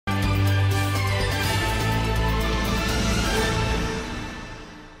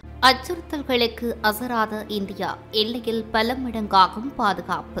அச்சுறுத்தல்களுக்கு அசராத India, எல்லையில் பல மடங்காகும்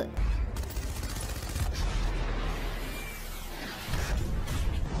பாதுகாப்பு.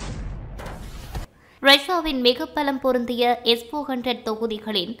 ரஷ்யாவின் மிக பலம் பொருந்திய S-400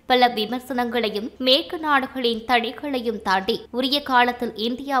 தொகுதிகளின் பல விமர்சனங்களையும் மேற்கு நாடுகளின் தடைகளையும் தாண்டி உரிய காலத்தில்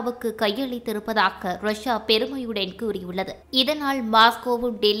இந்தியாவுக்கு கையளித்திருப்பதாக ரஷ்யா பெருமையுடன் கூறியுள்ளது. இதனால்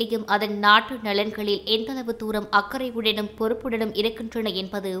மாஸ்கோவும் டெல்லியும் அதன் நாட்டு நலன்களில் எந்தளவு தூரம் அக்கறையுடனும் பொறுப்புடனும் இருக்கின்றன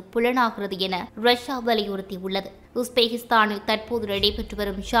என்பது புலனாகிறது என ரஷ்யா வலியுறுத்தியுள்ளது. உஸ்பெகிஸ்தானில் தற்போது நடைபெற்று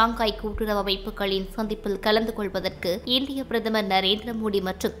வரும் ஷாங்காய் கூட்டுறவு அமைப்புகளின் சந்திப்பில் கலந்து கொள்வதற்கு இந்திய பிரதமர் நரேந்திர மோடி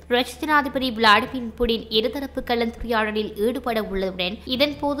மற்றும் ரஷ்ய ஜனாதிபதி விளாடிமிர் புடின் இருதரப்பு கலந்துரையாடலில் ஈடுபட உள்ளதுடன்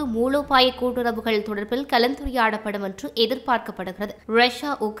இதன்போது மூலோபாய கூட்டுறவுகள் தொடர்பில் கலந்துரையாடப்படும் என்று எதிர்பார்க்கப்படுகிறது.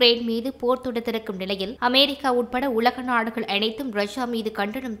 ரஷ்யா உக்ரைன் மீது போர் தொடுத்திருக்கும் நிலையில் அமெரிக்கா உட்பட உலக நாடுகள் அனைத்தும் ரஷ்யா மீது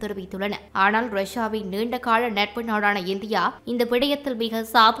கண்டனம் தெரிவித்துள்ளன. ஆனால் ரஷ்யாவின் நீண்டகால நட்பு நாடான இந்தியா இந்த விடயத்தில் மிக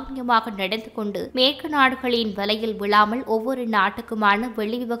சாதுரியமாக நடந்து கொண்டு மேற்கு நாடுகளின் வலையில் விழாமல் ஒவ்வொரு நாட்டுக்குமான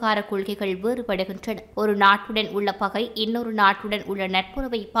வெளிவிவகார கொள்கைகள் வேறுபடுகின்றன. ஒரு நாட்டுடன் உள்ள பகை இன்னொரு நாட்டுடன் உள்ள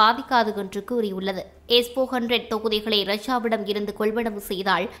நட்புறவை பாதிக்காது என்று கூறியுள்ளது. S-400 தொகுதிகளை ரஷ்யாவிடம் இருந்து கொள்வனவு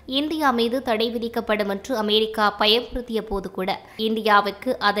செய்தால் இந்தியா மீது தடை விதிக்கப்படும் என்று அமெரிக்கா பயமுறுத்திய போது கூட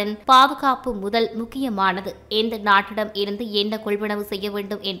இந்தியாவுக்கு அதன் பாதுகாப்பு முதல் முக்கியமானது. எந்த நாட்டிடம் இருந்து என்ன கொள்வனவு செய்ய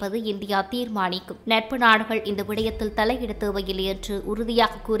வேண்டும் என்பது இந்தியா தீர்மானிக்கும். நட்பு நாடுகள் இந்த விடயத்தில் தலையிட தேவையில்லை என்று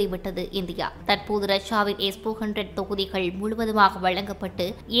உறுதியாக கூறிவிட்டது இந்தியா. தற்போது ரஷ்யாவின் S-400 தொகுதிகள் முழுவதுமாக வழங்கப்பட்டு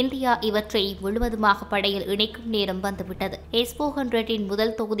இந்தியா இவற்றை முழுவதுமாக படையில் இணைக்கும் நேரம் வந்துவிட்டது. S-400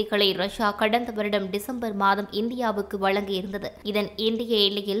 முதல் தொகுதிகளை ரஷ்யா கடந்த வருடம் டிசம்பர் மாதம் இந்தியாவுக்கு வழங்கியிருந்தது. இதன் இந்திய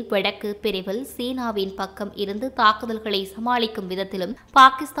எல்லையில் வடக்கு பிரிவில் சீனாவின் பக்கம் இருந்து தாக்குதல்களை சமாளிக்கும் விதத்திலும்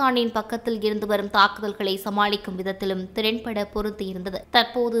பாகிஸ்தானின் பக்கத்தில் இருந்து வரும் தாக்குதல்களை சமாளிக்கும் விதத்திலும் திறன்பட பொருத்தியிருந்தது.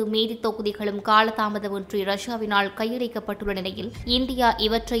 தற்போது மீதி தொகுதிகளும் காலதாமதமின்றி ரஷ்யாவினால் கையளிக்கப்பட்டுள்ள நிலையில் இந்தியா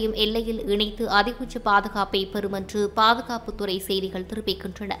இவற்றையும் எல்லையில் இணைத்து அதிகபட்ச பாதுகாப்பை பெறும் என்று பாதுகாப்புத்துறை செய்திகள்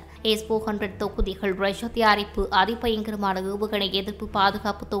தெரிவிக்கின்றன. S-400 தொகுதிகள் ரஷ்யா தயாரிப்பு அதிபயங்கரமான ஏவுகணை எதிர்ப்பு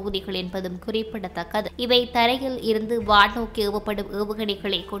பாதுகாப்பு தொகுதிகள் என்பதும் குறிப்பிடத்தக்கது. இவை தரையில் இருந்து வானோக்கி ஏவப்படும்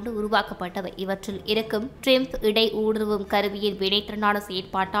ஏவுகணைகளை கொண்டு உருவாக்கப்பட்டவை. இவற்றில் இருக்கும் ட்ரிம்ப் இடை ஊடுருவும் கருவியின் வினைத்திறனான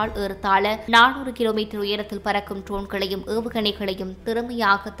செயற்பாட்டால் ஏறத்தாழ 400 கிலோமீட்டர் உயரத்தில் பறக்கும் ட்ரோன்களையும் ஏவுகணைகளையும்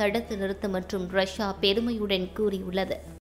திறமையாக தடுத்து நிறுத்தும் என்றும் ரஷ்யா பெருமையுடன் கூறியுள்ளது.